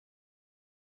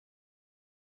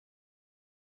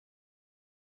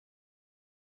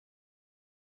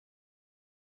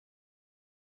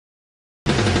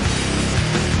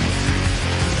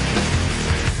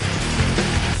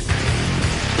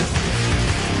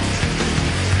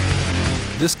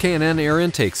This K&N air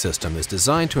intake system is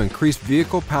designed to increase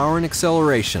vehicle power and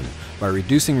acceleration by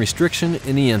reducing restriction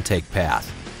in the intake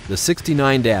path. The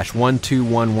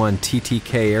 69-1211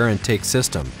 TTK air intake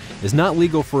system is not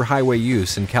legal for highway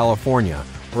use in California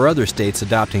or other states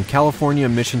adopting California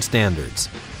emission standards.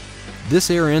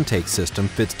 This air intake system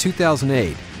fits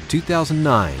 2008,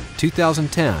 2009,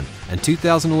 2010, and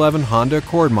 2011 Honda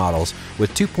Accord models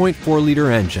with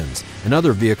 2.4-liter engines and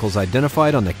other vehicles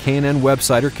identified on the K&N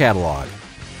website or catalog.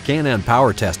 K&N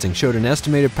power testing showed an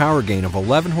estimated power gain of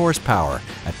 11 horsepower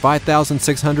at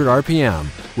 5,600 RPM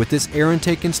with this air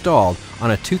intake installed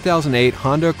on a 2008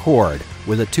 Honda Accord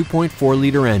with a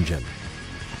 2.4-liter engine.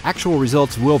 Actual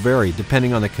results will vary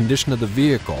depending on the condition of the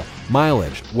vehicle,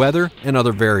 mileage, weather, and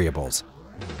other variables.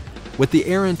 With the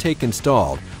air intake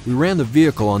installed, we ran the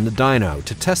vehicle on the dyno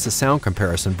to test the sound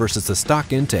comparison versus the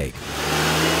stock intake.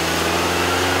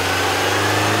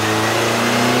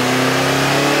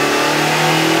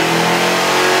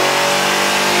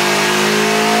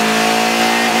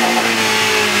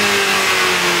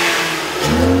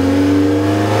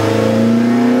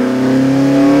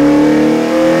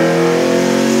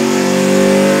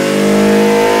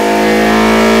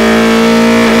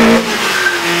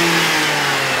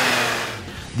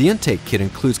 The intake kit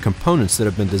includes components that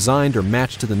have been designed or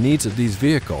matched to the needs of these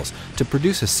vehicles to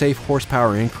produce a safe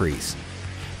horsepower increase.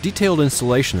 Detailed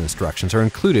installation instructions are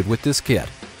included with this kit.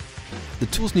 The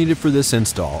tools needed for this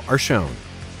install are shown.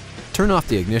 Turn off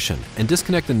the ignition and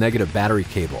disconnect the negative battery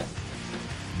cable.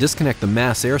 Disconnect the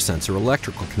mass air sensor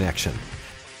electrical connection.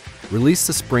 Release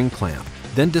the spring clamp,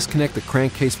 then disconnect the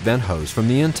crankcase vent hose from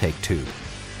the intake tube.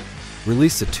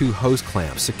 Release the two hose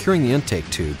clamps securing the intake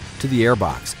tube to the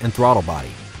airbox and throttle body.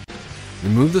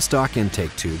 Remove the stock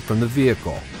intake tube from the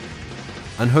vehicle.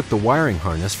 Unhook the wiring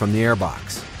harness from the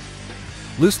airbox.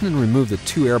 Loosen and remove the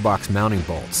two airbox mounting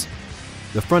bolts.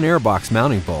 The front airbox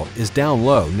mounting bolt is down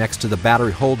low next to the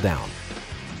battery hold down.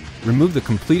 Remove the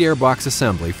complete airbox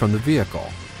assembly from the vehicle.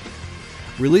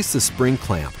 Release the spring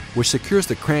clamp, which secures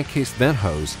the crankcase vent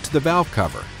hose to the valve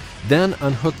cover. Then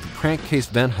unhook the crankcase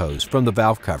vent hose from the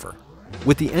valve cover.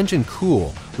 With the engine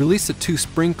cool, release the two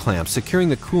spring clamps securing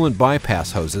the coolant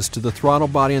bypass hoses to the throttle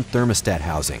body and thermostat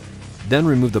housing. Then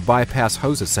remove the bypass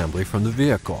hose assembly from the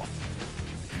vehicle.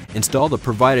 Install the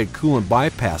provided coolant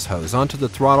bypass hose onto the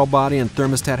throttle body and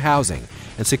thermostat housing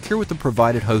and secure with the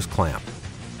provided hose clamp.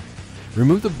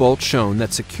 Remove the bolt shown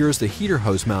that secures the heater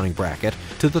hose mounting bracket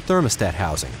to the thermostat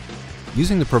housing.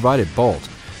 Using the provided bolt,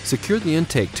 secure the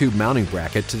intake tube mounting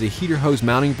bracket to the heater hose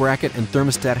mounting bracket and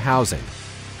thermostat housing.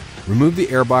 Remove the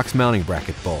airbox mounting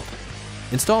bracket bolt.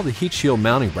 Install the heat shield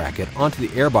mounting bracket onto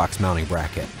the airbox mounting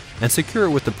bracket and secure it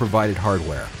with the provided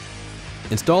hardware.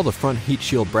 Install the front heat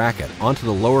shield bracket onto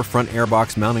the lower front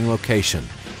airbox mounting location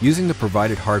using the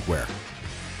provided hardware.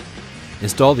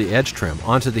 Install the edge trim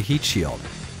onto the heat shield.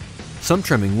 Some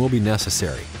trimming will be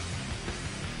necessary.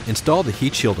 Install the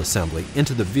heat shield assembly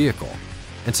into the vehicle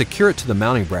and secure it to the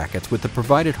mounting brackets with the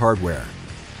provided hardware.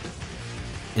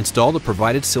 Install the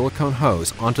provided silicone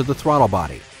hose onto the throttle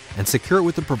body and secure it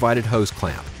with the provided hose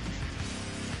clamp.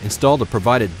 Install the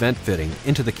provided vent fitting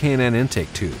into the K&N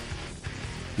intake tube.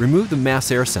 Remove the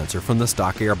mass air sensor from the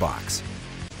stock airbox.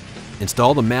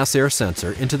 Install the mass air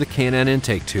sensor into the K&N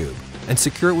intake tube and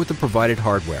secure it with the provided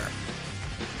hardware.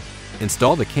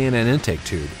 Install the K&N intake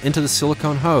tube into the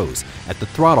silicone hose at the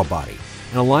throttle body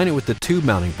and align it with the tube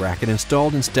mounting bracket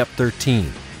installed in step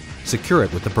 13. Secure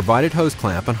it with the provided hose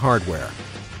clamp and hardware.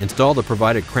 Install the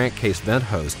provided crankcase vent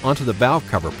hose onto the valve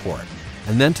cover port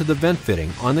and then to the vent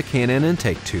fitting on the K&N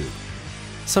intake tube.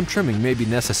 Some trimming may be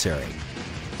necessary.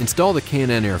 Install the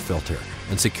K&N air filter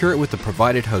and secure it with the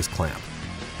provided hose clamp.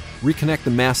 Reconnect the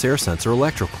mass air sensor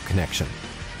electrical connection.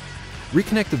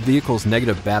 Reconnect the vehicle's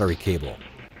negative battery cable.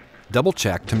 Double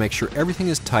check to make sure everything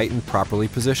is tight and properly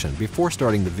positioned before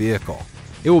starting the vehicle.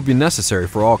 It will be necessary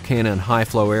for all K&N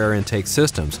high-flow air intake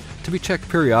systems to be checked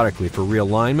periodically for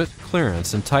realignment,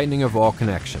 clearance, and tightening of all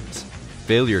connections.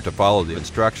 Failure to follow the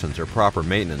instructions or proper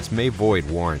maintenance may void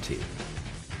warranty.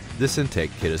 This intake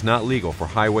kit is not legal for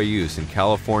highway use in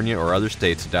California or other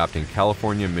states adopting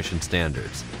California emission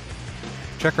standards.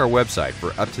 Check our website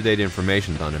for up-to-date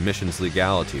information on emissions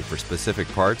legality for specific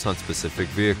parts on specific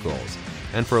vehicles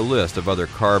and for a list of other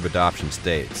CARB adoption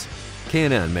states.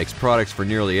 K&N makes products for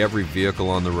nearly every vehicle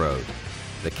on the road.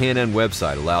 The K&N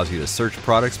website allows you to search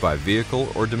products by vehicle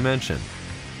or dimension,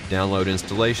 download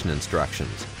installation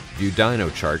instructions, view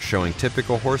dyno charts showing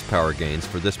typical horsepower gains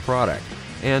for this product,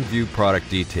 and view product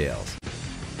details.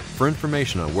 For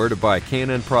information on where to buy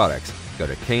K&N products, go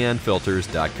to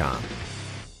knfilters.com.